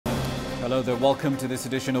Hello there, welcome to this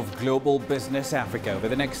edition of Global Business Africa. Over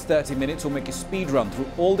the next 30 minutes, we'll make a speed run through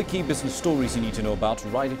all the key business stories you need to know about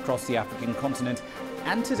right across the African continent.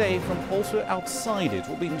 And today, from also outside it,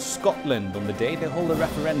 we'll be in Scotland on the day they hold a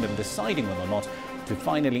referendum deciding whether or not to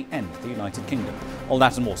finally end the United Kingdom. All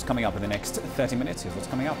that and more is coming up in the next 30 minutes. Here's what's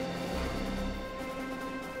coming up.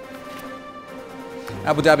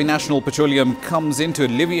 Abu Dhabi National Petroleum comes in to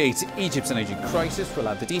alleviate Egypt's energy crisis. We'll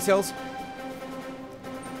add the details.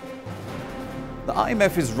 The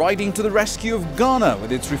IMF is riding to the rescue of Ghana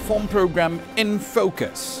with its reform program in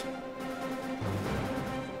focus.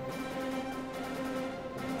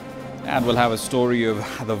 And we'll have a story of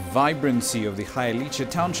the vibrancy of the Khayelitsha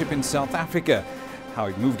township in South Africa, how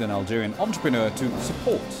it moved an Algerian entrepreneur to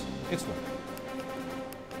support its work.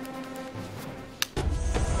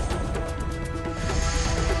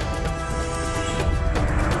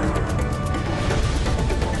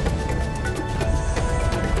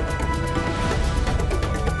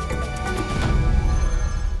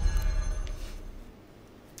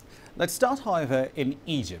 Let's start, however, in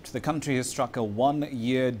Egypt. The country has struck a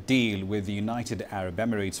one-year deal with the United Arab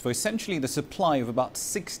Emirates for essentially the supply of about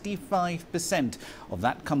 65% of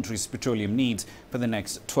that country's petroleum needs for the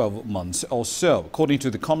next 12 months or so. According to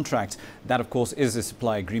the contract, that of course is a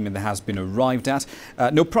supply agreement that has been arrived at.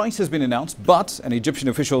 No price has been announced, but an Egyptian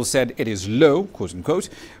official said it is low, quote unquote,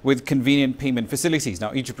 with convenient payment facilities.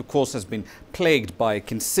 Now, Egypt, of course, has been plagued by a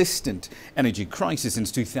consistent energy crisis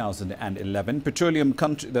since 2011.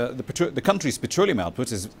 The country's petroleum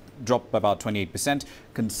output has dropped by about 28%.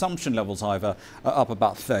 Consumption levels, however, are up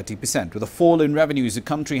about 30%. With a fall in revenues, the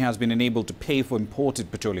country has been unable to pay for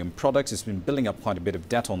imported petroleum products. It's been building up quite a bit of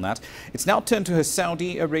debt on that. It's now turned to her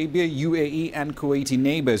Saudi Arabia, UAE and Kuwaiti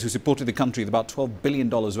neighbors who supported the country with about $12 billion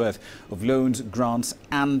worth of loans, grants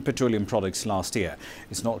and petroleum products last year.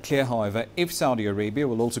 It's not clear, however, if Saudi Arabia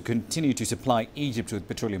will also continue to supply Egypt with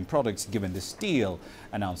petroleum products given this deal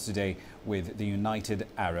announced today with the United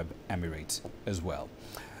Arab Emirates as well.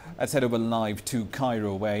 Let's head over live to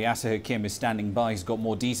Cairo, where Yasser Hakim is standing by. He's got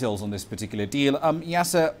more details on this particular deal.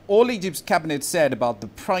 Yasser, all Egypt's cabinet said about the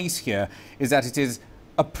price here is that it is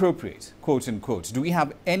appropriate, quote unquote. Do we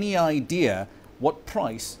have any idea what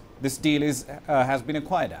price this deal has been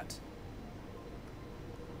acquired at?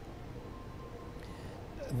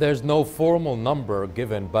 There's no formal number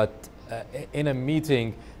given, but in a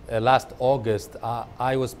meeting last August,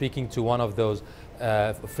 I was speaking to one of those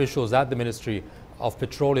officials at the Ministry of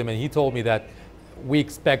Petroleum, and he told me that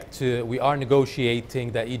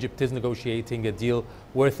that Egypt is negotiating a deal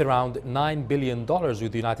worth around $9 billion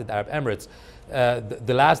with the United Arab Emirates.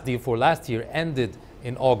 The last deal for last year ended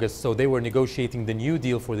in August, so they were negotiating the new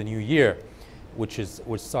deal for the new year, which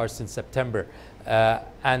starts in September.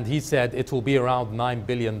 And he said it will be around $9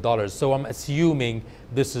 billion. So I'm assuming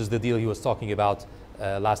this is the deal he was talking about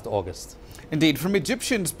last August. Indeed. From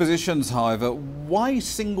Egyptians' positions, however, why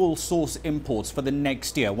single source imports for the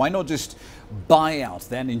next year? Why not just buy out,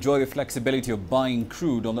 then enjoy the flexibility of buying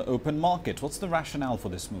crude on the open market? What's the rationale for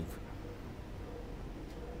this move?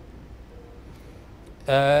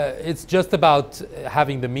 It's just about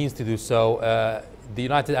having the means to do so. The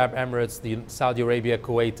United Arab Emirates, Saudi Arabia,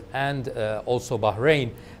 Kuwait, and also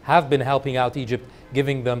Bahrain have been helping out Egypt,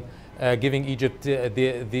 giving Egypt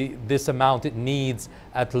this amount it needs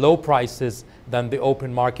at low prices than the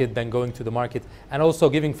open market, than going to the market, and also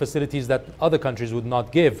giving facilities that other countries would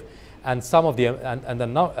not give. And some of the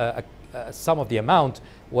amount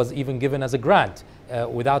was even given as a grant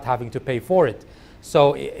without having to pay for it.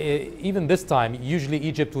 So even this time, usually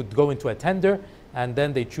Egypt would go into a tender and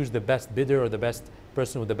then they choose the best bidder or the best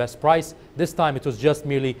person with the best price. This time it was just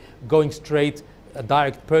merely going straight, a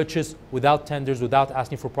direct purchase without tenders, without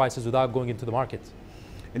asking for prices, without going into the market.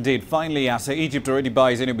 Indeed. Finally, Yasser, Egypt already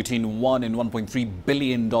buys between $1 and $1.3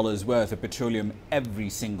 billion worth of petroleum every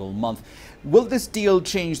single month. Will this deal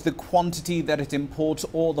change the quantity that it imports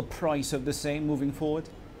or the price of the same moving forward?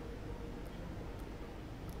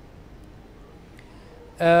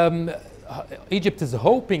 Egypt is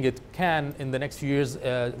hoping it can, in the next few years,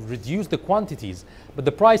 reduce the quantities. But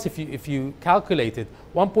the price, if you calculate it,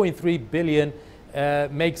 1.3 billion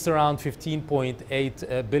makes around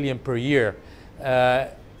 15.8 billion per year.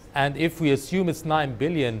 And if we assume it's 9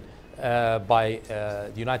 billion by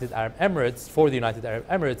the United Arab Emirates, for the United Arab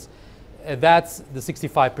Emirates, that's the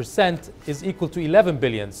 65% is equal to 11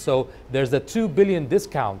 billion. So there's a 2 billion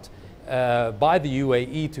discount by the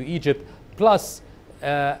UAE to Egypt, plus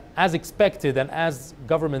as expected and as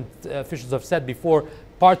government officials have said before,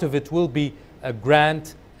 part of it will be a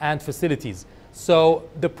grant and facilities. So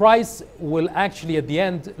the price will actually at the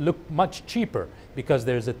end look much cheaper because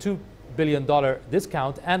there's a 2 billion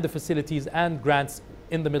discount and the facilities and grants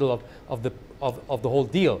in the middle of the whole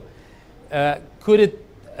deal. Could it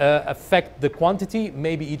affect the quantity?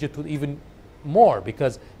 Maybe Egypt would even more,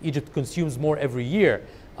 because Egypt consumes more every year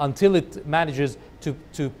until it manages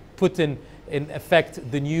to put in effect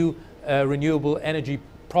the new renewable energy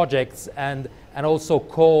projects and also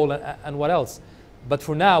coal and what else. But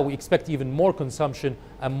for now, we expect even more consumption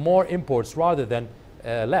and more imports rather than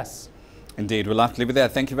less. Indeed, we'll have to leave it there.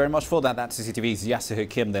 Thank you very much for that. That's CCTV's Yasser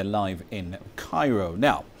Hakim. They're live in Cairo.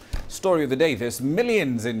 Now, story of the day, there's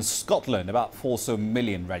millions in Scotland, about 4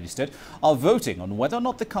 million registered, are voting on whether or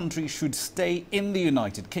not the country should stay in the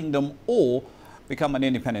United Kingdom or become an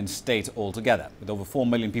independent state altogether. With over 4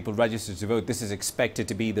 million people registered to vote, this is expected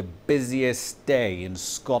to be the busiest day in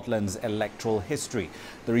Scotland's electoral history.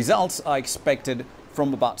 The results are expected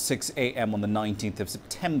from about 6 a.m. on the 19th of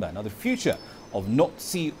September. Now, the future of North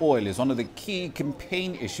Sea oil is one of the key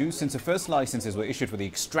campaign issues since the first licenses were issued for the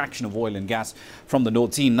extraction of oil and gas from the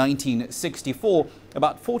North Sea in 1964.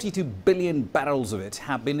 About 42 billion barrels of it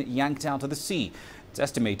have been yanked out of the sea. It's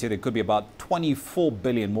estimated there could be about 24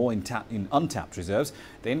 billion more in untapped reserves.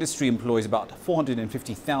 The industry employs about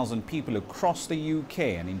 450,000 people across the UK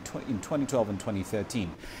and in 2012 and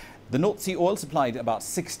 2013. The North Sea oil supplied about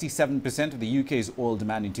 67% of the UK's oil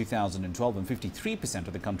demand in 2012 and 53%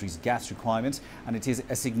 of the country's gas requirements, and it is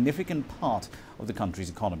a significant part of the country's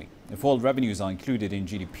economy. If oil revenues are included in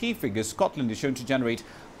GDP figures, Scotland is shown to generate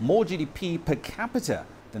more GDP per capita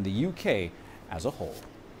than the UK as a whole.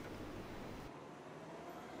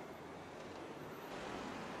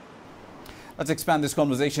 Let's expand this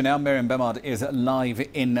conversation now. Miriam Bemmard is live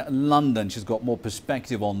in London. She's got more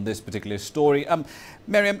perspective on this particular story.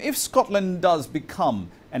 Miriam, if Scotland does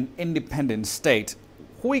become an independent state,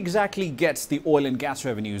 who exactly gets the oil and gas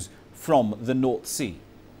revenues from the North Sea?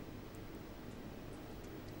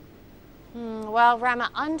 Well, Rama,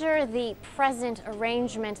 under the present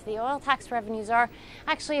arrangement, the oil tax revenues are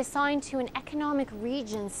actually assigned to an economic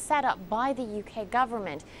region set up by the UK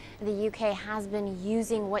government. The UK has been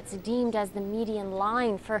using what's deemed as the median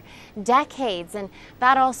line for decades, and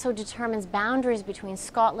that also determines boundaries between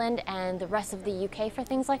Scotland and the rest of the UK for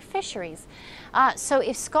things like fisheries. So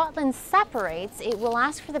if Scotland separates, it will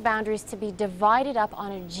ask for the boundaries to be divided up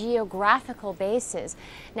on a geographical basis.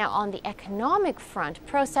 Now, on the economic front,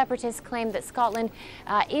 pro-separatists claim that Scotland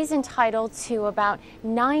is entitled to about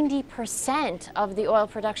 90% of the oil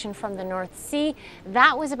production from the North Sea.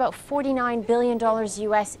 That was about $49 billion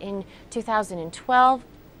US in 2012.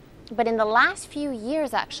 But in the last few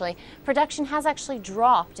years, actually, production has actually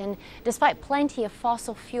dropped. And despite plenty of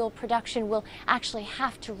fossil fuel, production will actually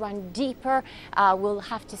have to run deeper. We'll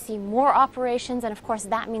have to see more operations. And of course,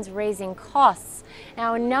 that means raising costs.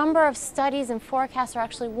 Now, a number of studies and forecasts are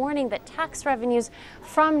actually warning that tax revenues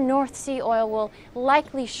from North Sea oil will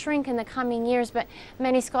likely shrink in the coming years. But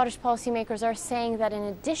many Scottish policymakers are saying that an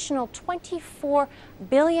additional 24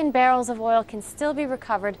 billion barrels of oil can still be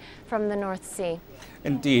recovered from the North Sea.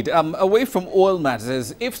 Indeed. Away from oil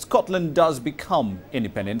matters, if Scotland does become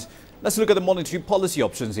independent, let's look at the monetary policy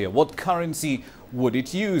options here. What currency would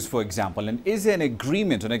it use, for example? And is there an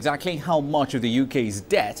agreement on exactly how much of the UK's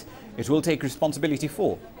debt it will take responsibility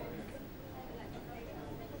for?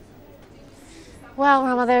 Well,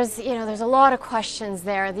 Rama, there's a lot of questions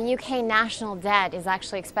there. The UK national debt is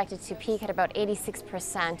actually expected to peak at about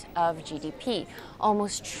 86% of GDP,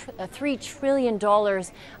 almost $3 trillion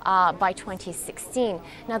by 2016.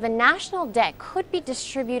 Now, the national debt could be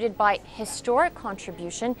distributed by historic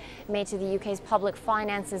contribution made to the UK's public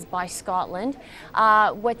finances by Scotland.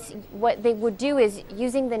 What they would do is,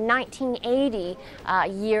 using the 1980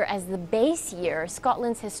 year as the base year,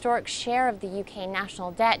 Scotland's historic share of the UK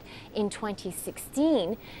national debt in 2016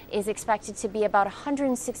 is expected to be about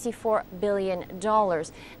 $164 billion.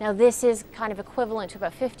 Now, this is kind of equivalent to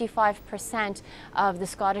about 55% of the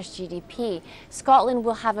Scottish GDP. Scotland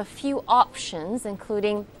will have a few options,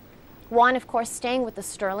 including one, of course, staying with the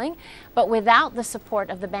sterling, but without the support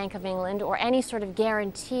of the Bank of England or any sort of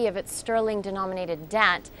guarantee of its sterling-denominated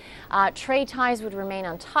debt. Trade ties would remain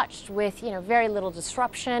untouched with, very little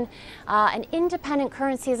disruption. An independent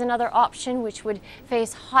currency is another option, which would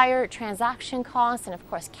face higher transaction costs and, of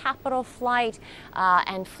course, capital flight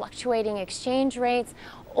and fluctuating exchange rates.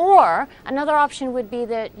 Or another option would be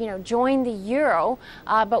that, join the euro,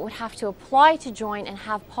 but would have to apply to join and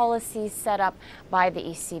have policies set up by the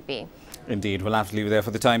ECB. Indeed, we'll have to leave it there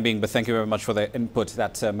for the time being, but thank you very much for the input.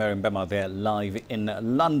 That's Miriam Bemmard there live in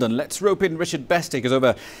London. Let's rope in Richard Best, take us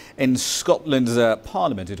over in Scotland's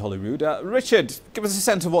Parliament at Holyrood. Richard, give us a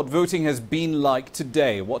sense of what voting has been like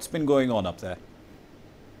today. What's been going on up there?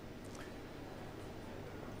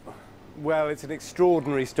 Well, it's an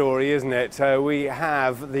extraordinary story, isn't it? We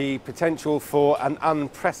have the potential for an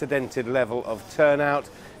unprecedented level of turnout.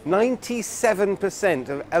 97%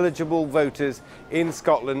 of eligible voters in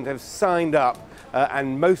Scotland have signed up,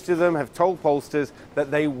 and most of them have told pollsters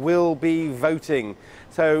that they will be voting.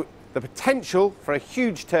 So the potential for a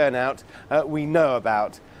huge turnout we know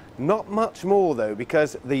about. Not much more though,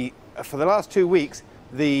 because for the last 2 weeks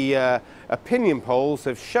the opinion polls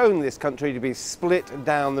have shown this country to be split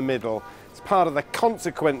down the middle. It's part of the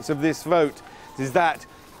consequence of this vote, is that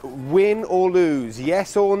win or lose,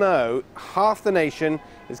 yes or no, half the nation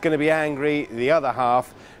is going to be angry, the other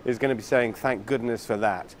half is going to be saying thank goodness for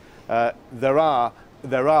that. There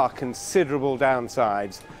are considerable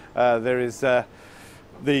downsides. There is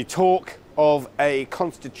the talk of a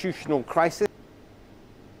constitutional crisis.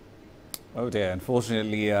 Oh dear,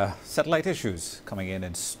 unfortunately satellite issues coming in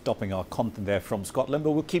and stopping our content there from Scotland,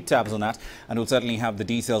 but we'll keep tabs on that, and we'll certainly have the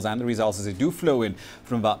details and the results as they do flow in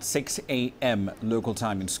from about 6 a.m. local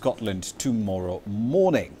time in Scotland tomorrow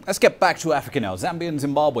morning. Let's get back to Africa now. Zambia and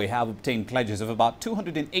Zimbabwe have obtained pledges of about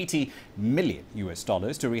 $280 million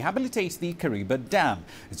to rehabilitate the Kariba Dam.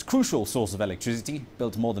 It's a crucial source of electricity,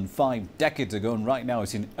 built more than 5 decades ago, and right now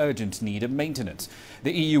it's in urgent need of maintenance.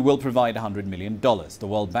 The EU will provide $100 million. The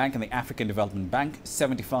World Bank and the African Development Bank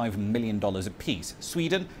 $75 million apiece.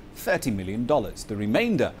 Sweden $30 million. The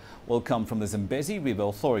remainder will come from the Zambezi River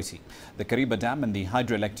Authority. The Kariba Dam and the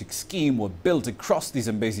hydroelectric scheme were built across the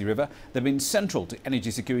Zambezi River. They've been central to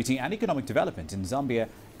energy security and economic development in Zambia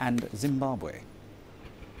and Zimbabwe.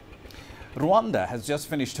 Rwanda has just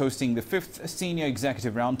finished hosting the 5th Senior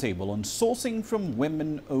Executive Roundtable on sourcing from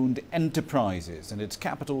women-owned enterprises in its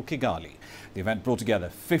capital, Kigali. The event brought together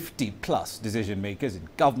 50-plus decision-makers in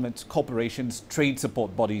governments, corporations, trade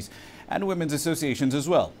support bodies and women's associations as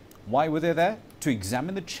well. Why were they there? To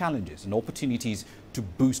examine the challenges and opportunities to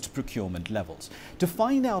boost procurement levels. To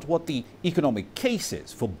find out what the economic case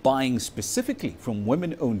is for buying specifically from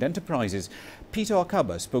women-owned enterprises, Peter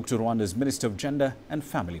Akaba spoke to Rwanda's Minister of Gender and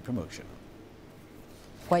Family Promotion.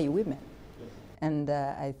 Why women? And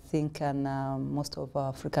I think in most of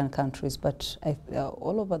African countries, but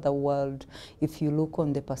all over the world, if you look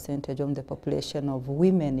on the percentage of the population of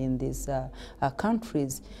women in these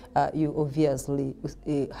countries, you obviously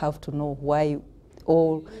have to know why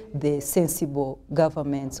all the sensible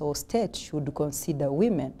governments or states should consider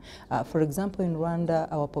women. For example, in Rwanda,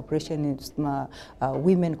 our population is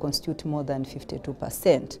women constitute more than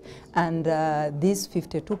 52%. And this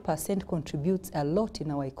 52% contributes a lot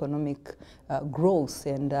in our economic growth.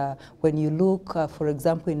 And when you look, for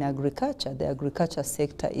example, in agriculture, the agriculture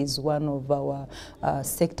sector is one of our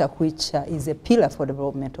sector which is a pillar for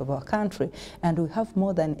development of our country. And we have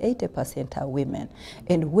more than 80% are women.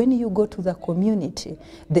 And when you go to the community,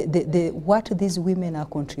 what these women are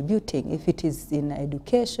contributing, if it is in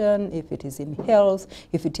education, if it is in health,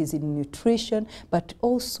 if it is in nutrition, but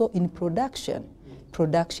also in production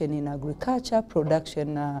in agriculture,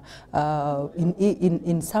 production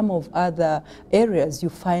in some of other areas, you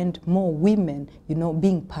find more women,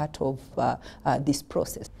 being part of this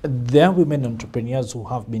process. There are women entrepreneurs who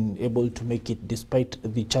have been able to make it despite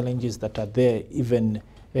the challenges that are there, even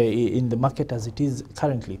in the market as it is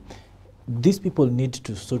currently. These people need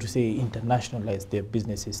to, so to say, internationalize their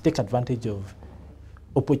businesses, take advantage of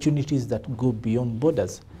opportunities that go beyond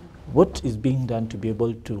borders. What is being done to be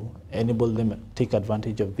able to enable them to take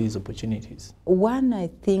advantage of these opportunities? One, I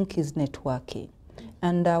think, is networking.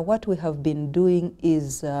 And what we have been doing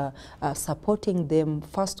is supporting them,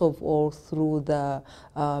 first of all, through the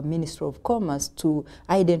Ministry of Commerce to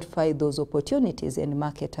identify those opportunities and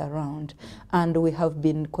market around. And we have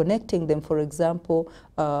been connecting them, for example,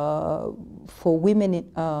 for women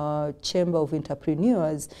in Chamber of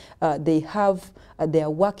Entrepreneurs, they are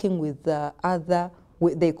working with other,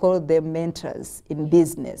 they call them mentors in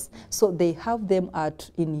business. So they have them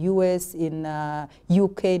in US, in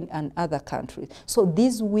UK, and other countries. So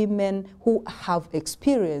these women who have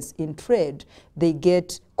experience in trade, they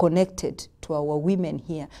get connected to our women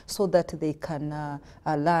here so that they can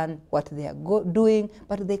learn what they are doing,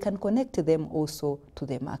 but they can connect them also to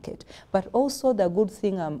the market. But also the good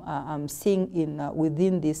thing I'm seeing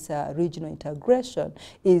within this regional integration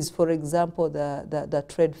is, for example, the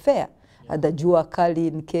trade fair. The Jua Kali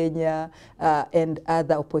in Kenya and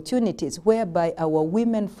other opportunities whereby our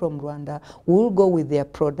women from Rwanda will go with their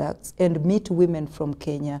products and meet women from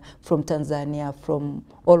Kenya, from Tanzania, from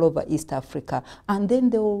all over East Africa, and then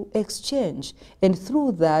they will exchange. And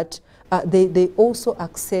through that, they also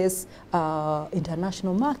access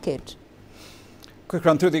international market. Quick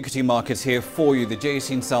run through the equity markets here for you. The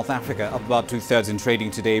JSE in South Africa up about 2/3 in trading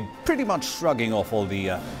today, pretty much shrugging off all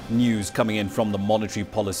the news coming in from the monetary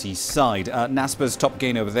policy side. Naspers top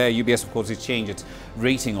gain over there. UBS, of course, has changed its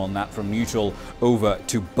rating on that from neutral over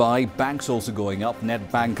to buy. Banks also going up.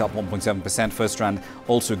 Nedbank up 1.7%. FirstRand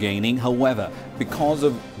also gaining. However, because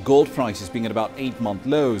of gold prices being at about 8-month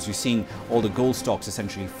lows, you're seeing all the gold stocks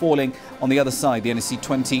essentially falling. On the other side, the NSE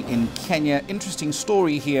 20 in Kenya. Interesting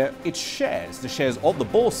story here. It's shares. The shares of the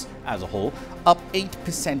bourse as a whole up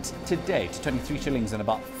 8% today to 23 shillings and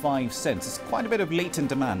about 5 cents. It's quite a bit of latent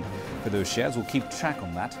demand for those shares. We'll keep track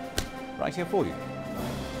on that right here for you.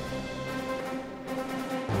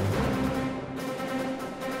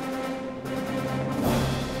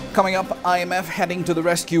 Coming up, IMF heading to the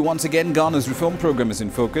rescue once again. Ghana's reform program is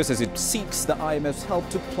in focus as it seeks the IMF's help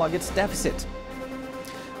to plug its deficit.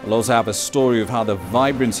 We'll also have a story of how the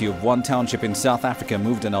vibrancy of one township in South Africa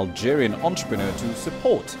moved an Algerian entrepreneur to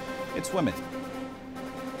support its women.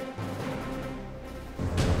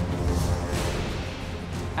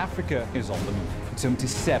 Africa is on the move. It's home to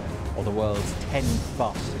 7 of the world's 10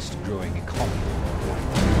 fastest growing economies.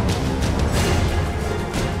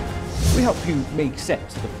 We help you make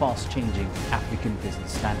sense of the fast-changing African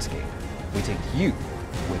business landscape. We take you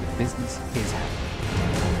where the business is happening.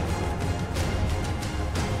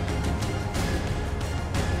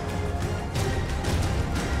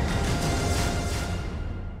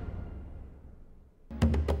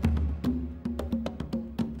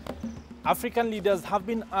 African leaders have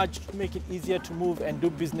been urged to make it easier to move and do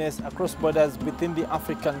business across borders within the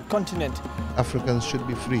African continent. Africans should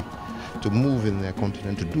be free to move in their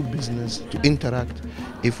continent, to do business, to interact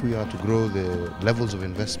if we are to grow the levels of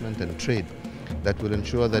investment and trade that will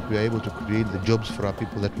ensure that we are able to create the jobs for our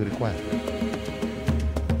people that we require.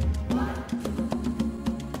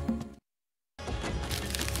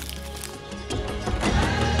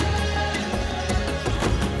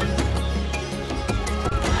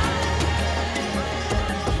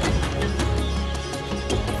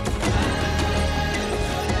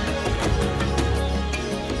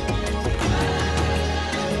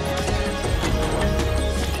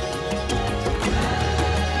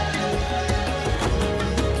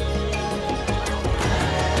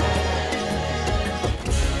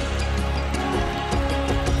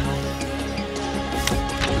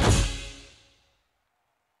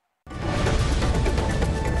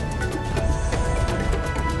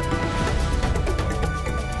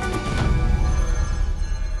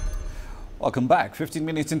 Welcome back. 15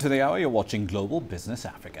 minutes into the hour, you're watching Global Business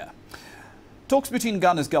Africa. Talks between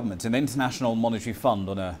Ghana's government and the International Monetary Fund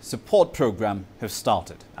on a support program have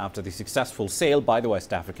started after the successful sale by the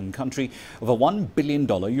West African country of a $1 billion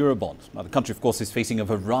Eurobond. Now, the country, of course, is facing a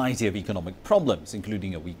variety of economic problems,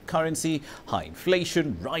 including a weak currency, high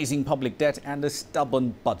inflation, rising public debt, and a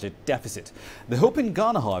stubborn budget deficit. The hope in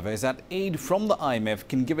Ghana, however, is that aid from the IMF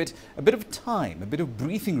can give it a bit of time, a bit of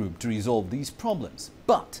breathing room to resolve these problems.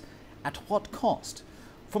 But at what cost?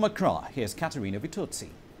 From Accra, here's Katerina Vitozzi.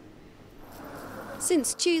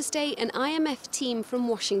 Since Tuesday, an IMF team from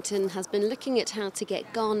Washington has been looking at how to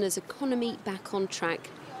get Ghana's economy back on track.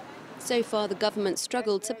 So far, the government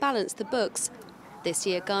struggled to balance the books. This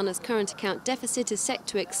year, Ghana's current account deficit is set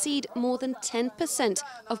to exceed more than 10%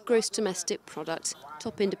 of gross domestic product.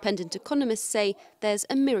 Top independent economists say there's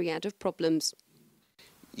a myriad of problems.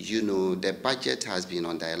 You know, the budget has been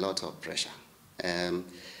under a lot of pressure.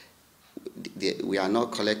 We are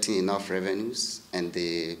not collecting enough revenues, and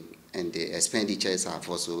the expenditures have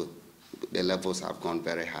also, the levels have gone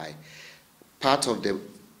very high. Part of the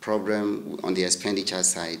problem on the expenditure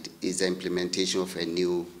side is the implementation of a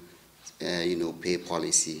new, pay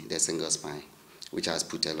policy, the single spine, which has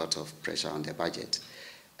put a lot of pressure on the budget.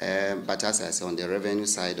 But as I said, on the revenue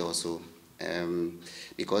side also,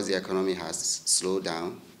 because the economy has slowed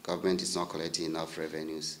down, government is not collecting enough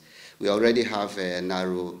revenues. We already have a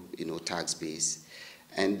narrow, tax base.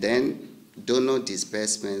 And then donor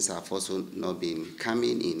disbursements have also not been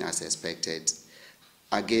coming in as expected.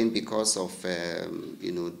 Again, because of,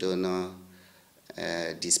 donor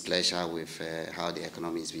displeasure with how the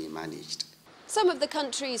economy is being managed. Some of the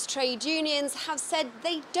country's trade unions have said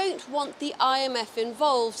they don't want the IMF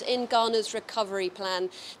involved in Ghana's recovery plan.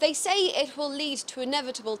 They say it will lead to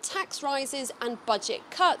inevitable tax rises and budget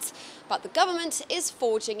cuts, but the government is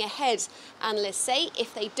forging ahead. Analysts say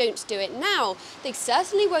if they don't do it now, they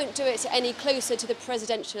certainly won't do it any closer to the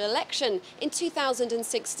presidential election in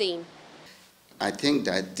 2016. I think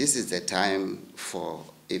that this is the time for,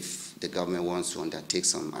 if the government wants to undertake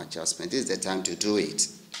some adjustment, this is the time to do it.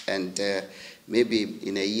 And maybe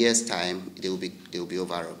in a year's time, they will be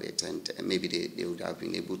over of it, and maybe they would have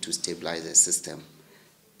been able to stabilize the system.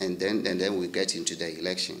 and then we get into the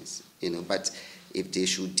elections. But if they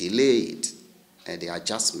should delay it, the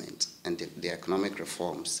adjustment and the economic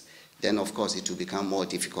reforms, then of course it will become more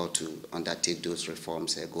difficult to undertake those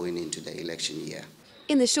reforms going into the election year.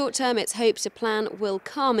 In the short term, it's hoped a plan will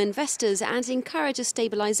calm investors and encourage a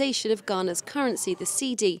stabilisation of Ghana's currency, the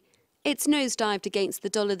cedi. It's nosedived against the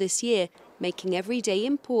dollar this year, making everyday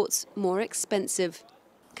imports more expensive.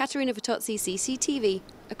 Katerina Vitozzi, CCTV,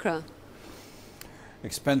 Accra.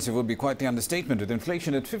 Expensive would be quite the understatement, with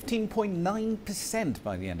inflation at 15.9%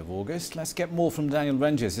 by the end of August. Let's get more from Daniel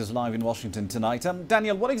Renges, who's live in Washington tonight.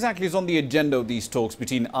 Daniel, what exactly is on the agenda of these talks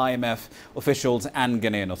between IMF officials and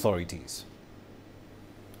Ghanaian authorities?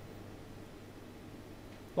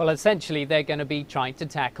 Well, essentially, they're going to be trying to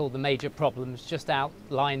tackle the major problems just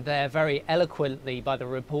outlined there very eloquently by the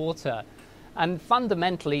reporter. And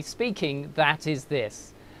fundamentally speaking, that is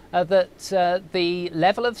this. That the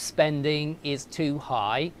level of spending is too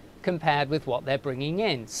high compared with what they're bringing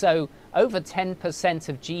in. So over 10%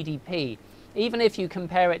 of GDP, even if you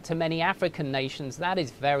compare it to many African nations, that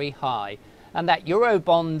is very high. And that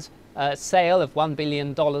Eurobond sale of $1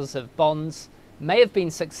 billion of bonds may have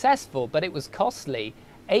been successful, but it was costly.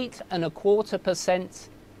 8.25%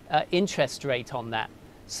 interest rate on that.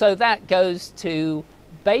 So that goes to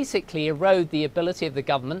basically erode the ability of the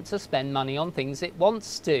government to spend money on things it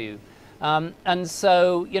wants to. And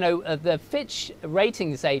so, the Fitch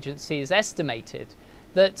Ratings Agency has estimated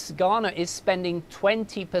that Ghana is spending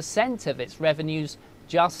 20% of its revenues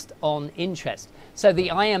just on interest. So the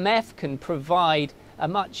IMF can provide a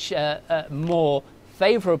much more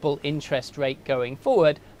favourable interest rate going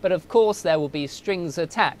forward, but of course there will be strings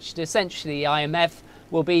attached. Essentially, the IMF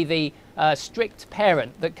will be the strict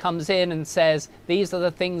parent that comes in and says, these are the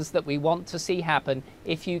things that we want to see happen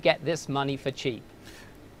if you get this money for cheap.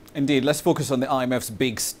 Indeed, let's focus on the IMF's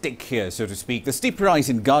big stick here, so to speak. The steep rise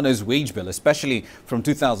in Ghana's wage bill, especially from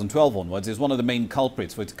 2012 onwards, is one of the main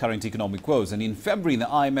culprits for its current economic woes. And in February, the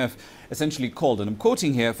IMF essentially called, and I'm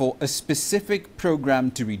quoting here, for a specific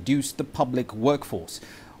program to reduce the public workforce.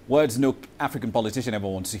 Words no African politician ever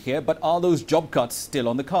wants to hear, but are those job cuts still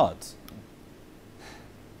on the cards?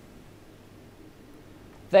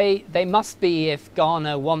 They must be if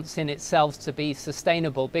Ghana wants in itself to be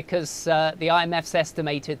sustainable, because the IMF's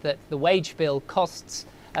estimated that the wage bill costs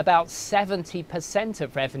about 70%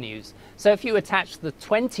 of revenues. So if you attach the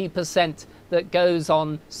 20% that goes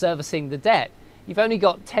on servicing the debt, you've only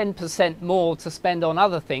got 10% more to spend on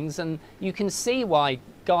other things, and you can see why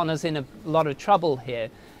Ghana's in a lot of trouble here.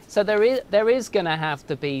 So there is going to have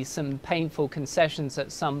to be some painful concessions at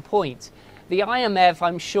some point. The IMF,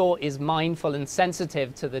 I'm sure, is mindful and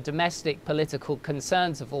sensitive to the domestic political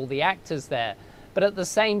concerns of all the actors there. But at the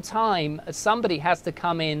same time, somebody has to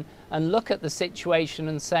come in and look at the situation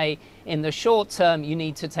and say, in the short term, you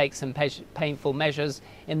need to take some painful measures.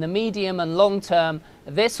 In the medium and long term,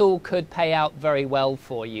 this all could pay out very well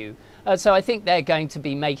for you. So I think they're going to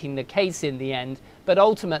be making the case in the end. But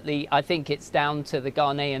ultimately, I think it's down to the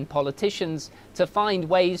Ghanaian politicians to find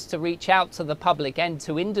ways to reach out to the public and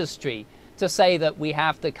to industry to say that we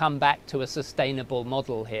have to come back to a sustainable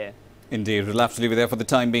model here. Indeed, we'll have to leave it there for the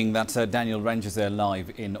time being. That's Daniel Renges there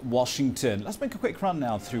live in Washington. Let's make a quick run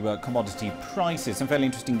now through commodity prices. Some fairly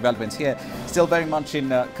interesting developments here. Still very much in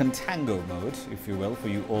contango mode, if you will, for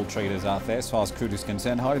you all traders out there as far as crude is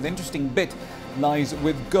concerned. However, the interesting bit lies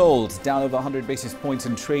with gold, down over 100 basis points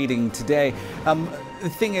in trading today. The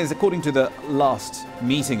thing is, according to the last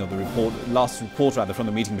meeting of the report, from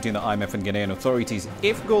the meeting between the IMF and Ghanaian authorities,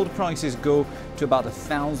 if gold prices go to about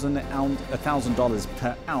 $1,000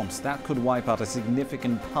 per ounce, that could wipe out a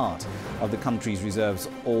significant part of the country's reserves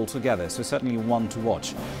altogether. So certainly one to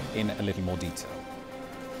watch in a little more detail.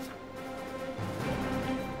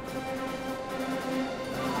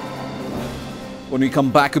 When we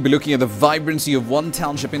come back, we'll be looking at the vibrancy of one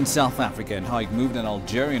township in South Africa and how it moved an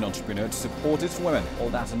Algerian entrepreneur to support its women. All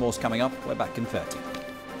that and more is coming up. We're back in 30.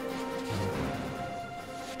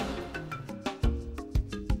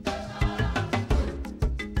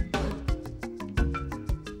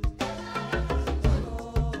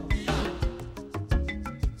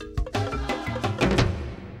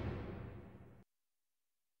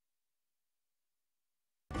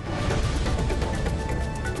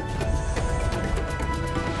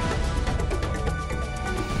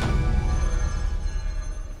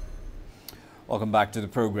 Welcome back to the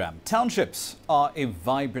program. Townships are a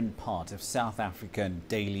vibrant part of South African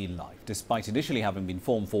daily life, despite initially having been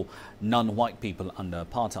formed for non-white people under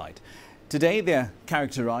apartheid. Today, they're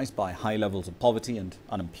characterized by high levels of poverty and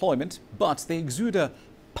unemployment, but they exude a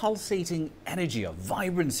pulsating energy, a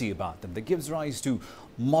vibrancy about them that gives rise to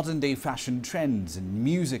modern-day fashion trends in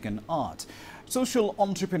music and art. Social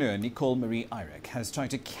entrepreneur Nicole Marie Irek has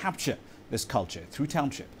tried to capture this culture through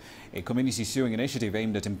Township, a community sewing initiative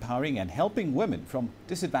aimed at empowering and helping women from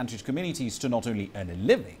disadvantaged communities to not only earn a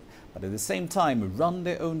living, but at the same time run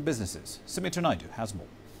their own businesses. Sumitra Naidu has more.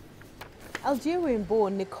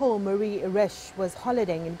 Algerian-born Nicole Marie Irek was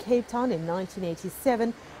holidaying in Cape Town in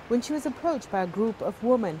 1987 when she was approached by a group of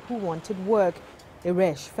women who wanted work.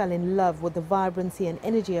 Irek fell in love with the vibrancy and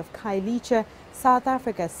energy of Khayelitsha, South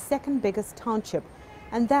Africa's second biggest township.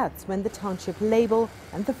 And that's when the Township label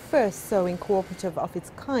and the first sewing cooperative of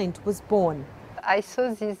its kind was born. I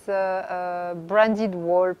saw this branded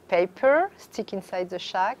wallpaper stick inside the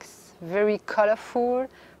shacks, very colorful,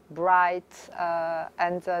 bright,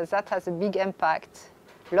 and that has a big impact,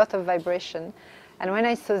 a lot of vibration. And when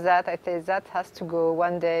I saw that, I thought that has to go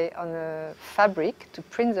one day on a fabric, to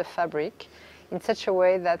print the fabric in such a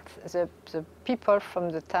way that the people from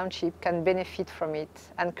the township can benefit from it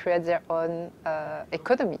and create their own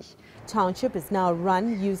economy. Township is now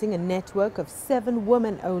run using a network of 7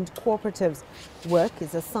 women-owned cooperatives. Work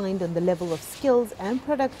is assigned on the level of skills and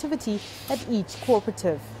productivity at each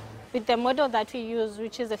cooperative. With the model that we use,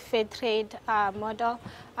 which is a fair trade model,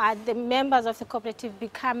 the members of the cooperative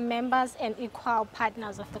become members and equal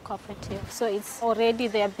partners of the cooperative. So it's already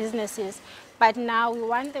their businesses, but now we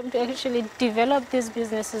want them to actually develop these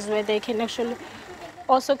businesses where they can actually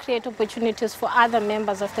also create opportunities for other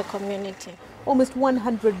members of the community. Almost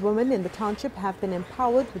 100 women in the township have been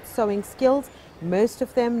empowered with sewing skills. Most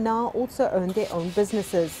of them now also own their own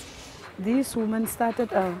businesses. These women started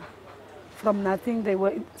from nothing.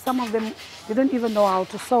 Some of them didn't even know how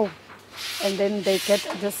to sew, and then they get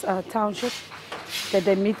this township that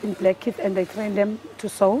they meet in Blackheath and they train them to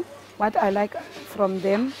sew. What I like from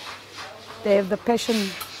them, they have the passion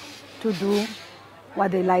to do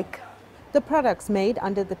what they like. The products made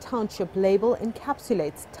under the Township label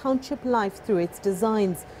encapsulates Township life through its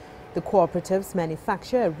designs. The cooperatives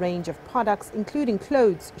manufacture a range of products including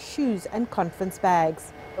clothes, shoes and conference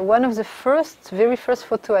bags. One of the very first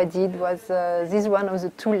photo I did was this one of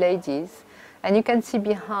the 2 ladies. And you can see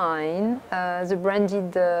behind the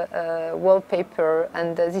branded wallpaper,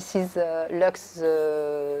 and this is Lux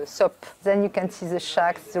soap. Then you can see the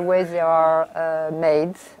shacks, the way they are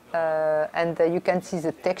made, and you can see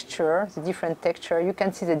the texture, the different texture. You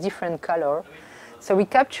can see the different color. So we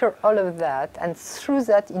capture all of that and threw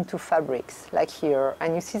that into fabrics, like here.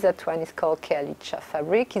 And you see that one is called Khayelitsha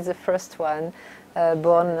fabric. It's the first one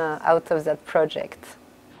born out of that project.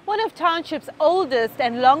 One of Township's oldest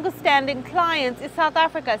and longest-standing clients is South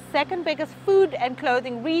Africa's second biggest food and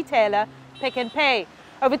clothing retailer, Pick n Pay.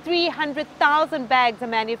 Over 300,000 bags are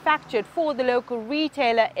manufactured for the local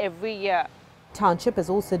retailer every year. Township has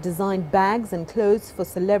also designed bags and clothes for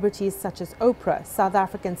celebrities such as Oprah, South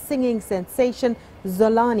African singing sensation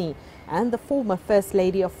Zolani, and the former First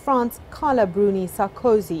Lady of France, Carla Bruni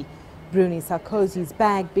Sarkozy. Bruni Sarkozy's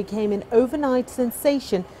bag became an overnight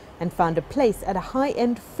sensation and found a place at a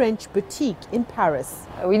high-end French boutique in Paris.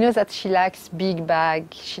 We know that she likes big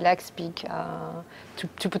bag, she likes big,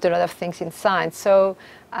 to put a lot of things inside. So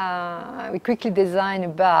we quickly designed a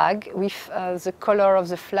bag with the color of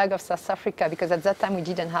the flag of South Africa, because at that time we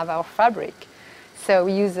didn't have our fabric. So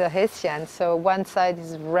we use a Hessian, so one side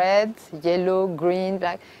is red, yellow, green,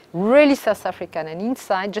 black, really South African. And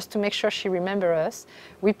inside, just to make sure she remembers us,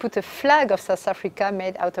 we put a flag of South Africa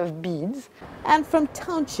made out of beads. And from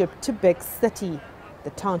Township to Big City,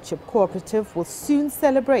 the Township Cooperative will soon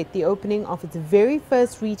celebrate the opening of its very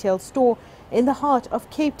first retail store in the heart of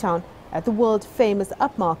Cape Town at the world-famous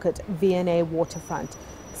upmarket V&A Waterfront.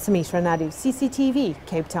 Sumitra Naidu, CCTV,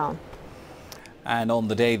 Cape Town. And on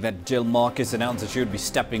the day that Jill Marcus announced that she would be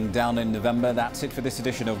stepping down in November, that's it for this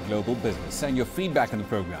edition of Global Business. Send your feedback on the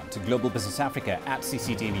program to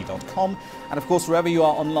globalbusinessafrica@cctv.com. And of course, wherever you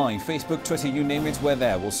are online, Facebook, Twitter, you name it, we're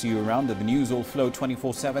there. We'll see you around, and the news all flow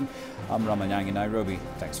 24/7. I'm Ramanyang in Nairobi.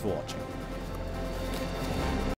 Thanks for watching.